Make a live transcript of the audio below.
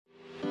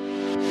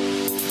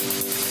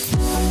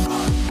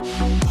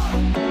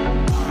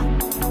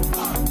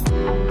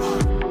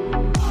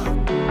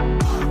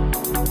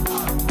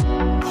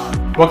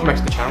welcome back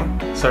to the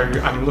channel. So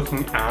I'm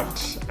looking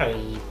at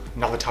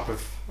another type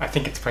of, I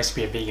think it's supposed to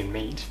be a vegan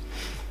meat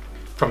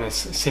from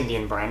this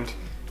Syndian brand.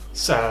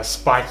 It's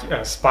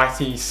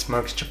spicy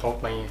smoked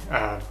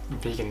Chipotle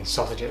vegan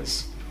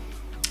sausages.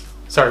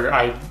 So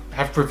I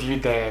have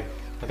reviewed their,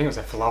 I think it was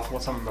their falafel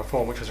or something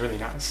before, which was really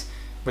nice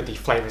with the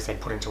flavours they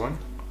put into it.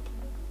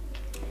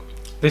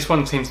 This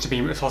one seems to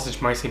be a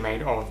sausage mostly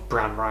made of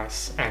brown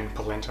rice and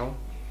polenta,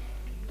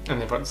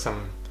 and they've got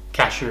some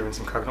cashew and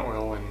some coconut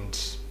oil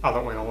and other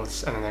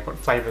oils, and then they've got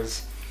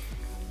flavours,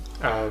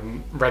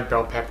 red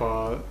bell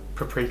pepper,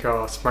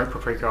 paprika, smoked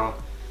paprika,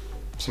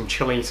 some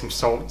chili, some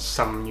salt,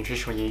 some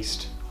nutritional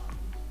yeast,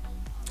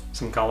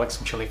 some garlic,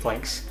 some chili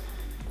flakes.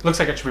 It looks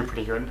like it should be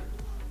pretty good,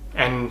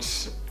 and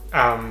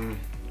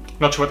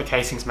not sure what the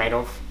casing's made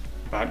of,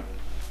 but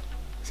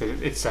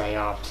it's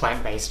a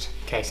plant-based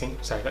casing,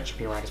 so that should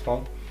be right as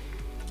well.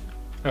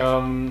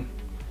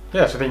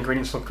 Yeah, so the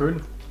ingredients look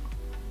good.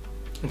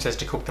 It says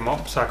to cook them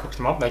up, so I cooked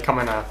them up. They come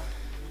in a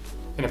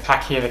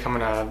pack here. They come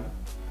in a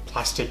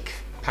plastic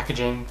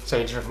packaging, so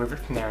you just remove it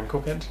from there and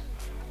cook it.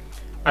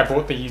 I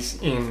bought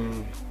these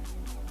in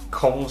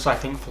Coles, I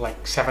think, for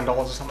like $7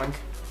 or something.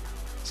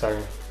 So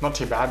not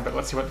too bad, but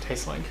let's see what it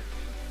tastes like.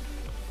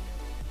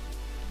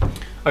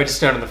 Oh,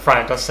 just note on the front,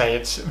 it does say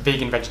it's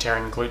vegan,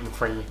 vegetarian,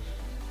 gluten-free,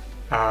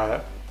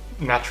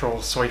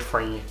 natural,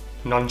 soy-free,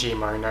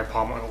 non-GMO, no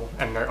palm oil,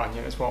 and no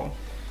onion as well.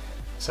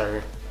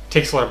 So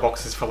ticks a lot of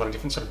boxes for a lot of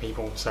different sort of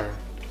people, so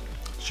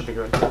it should be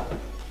good.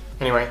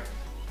 Anyway,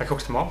 I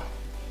cooked them up.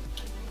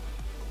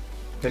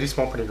 They do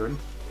smell pretty good.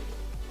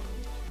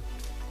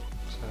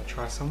 So I'll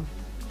try some.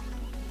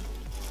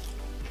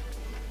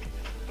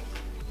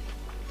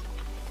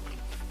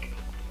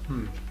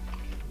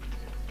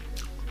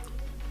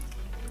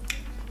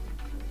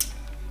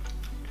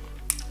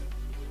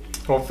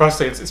 Well,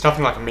 firstly, it's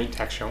nothing like a meat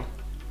texture.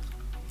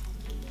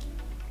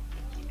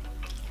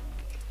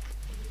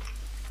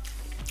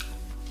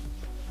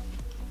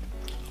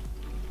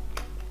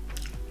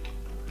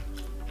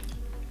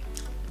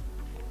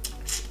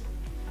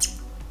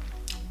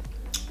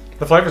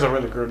 The flavours are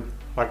really good.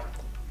 Like,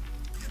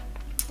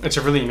 it's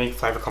a really unique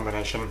flavour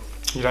combination.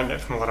 You don't get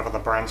from a lot of other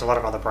brands. A lot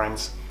of other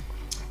brands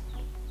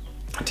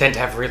tend to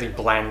have really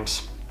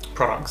bland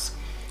products,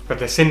 but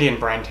the Syndian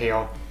brand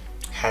here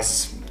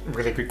has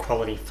really good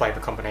quality flavour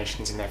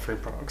combinations in their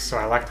food products, so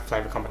I like the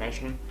flavour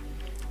combination.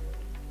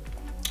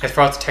 As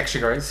far as the texture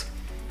goes,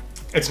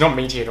 it's not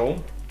meaty at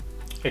all.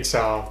 It's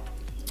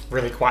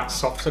really quite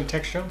soft in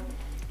texture,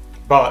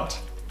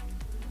 but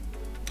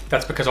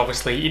that's because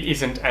obviously it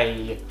isn't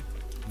a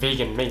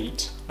vegan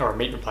meat or a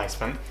meat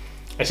replacement.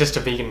 It's just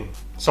a vegan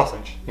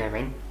sausage, you know what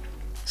I mean?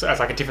 So it's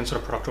like a different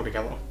sort of product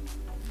altogether.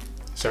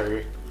 So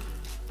you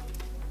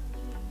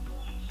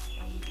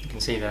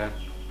can see there.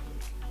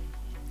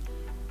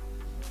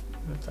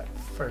 If that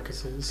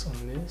focuses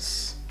on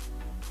this,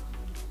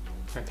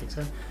 I don't think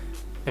so.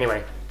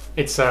 Anyway,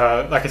 it's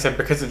like I said,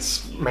 because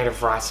it's made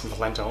of rice and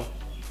polenta,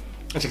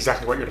 it's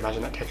exactly what you'd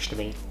imagine that texture to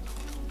be.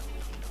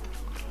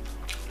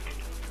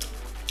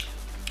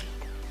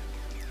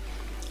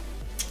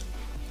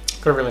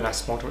 Got a really nice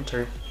smell to it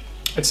too.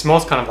 It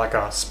smells kind of like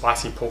a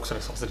spicy pork sort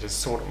of sausages,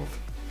 sort of,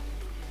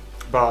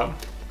 but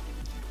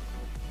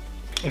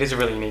it is a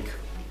really unique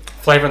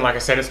flavour, and like I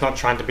said, it's not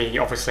trying to be,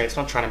 obviously it's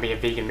not trying to be a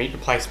vegan meat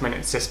replacement,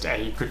 it's just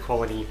a good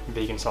quality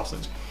vegan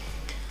sausage.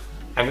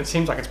 And it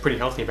seems like it's pretty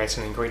healthy based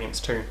on the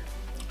ingredients too.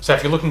 So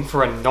if you're looking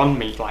for a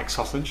non-meat like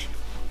sausage,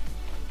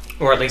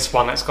 or at least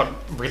one that's got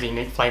really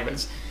unique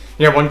flavours,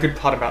 you know, one good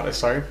part about this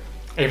though,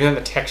 even though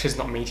the texture's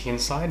not meaty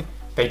inside,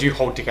 they do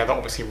hold together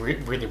obviously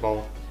really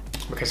well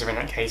because they're in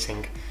that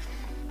casing.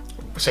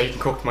 So you can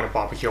cook them on a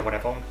barbecue or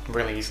whatever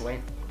really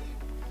easily.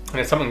 And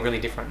it's something really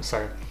different,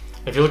 so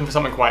if you're looking for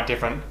something quite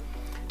different,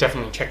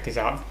 definitely check these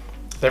out.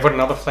 They've got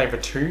another flavour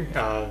too.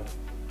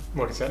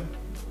 What is it?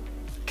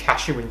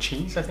 Cashew and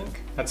cheese, I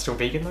think. That's still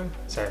vegan though,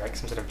 so like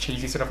some sort of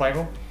cheesy sort of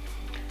flavour.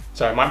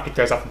 So I might pick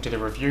those up into the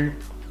review.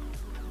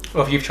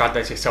 Or if you've tried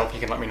those yourself, you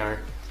can let me know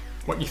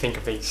what you think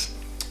of these.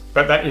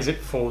 But that is it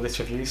for this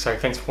review, so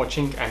thanks for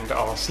watching, and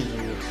I'll see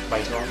you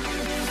later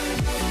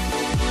on.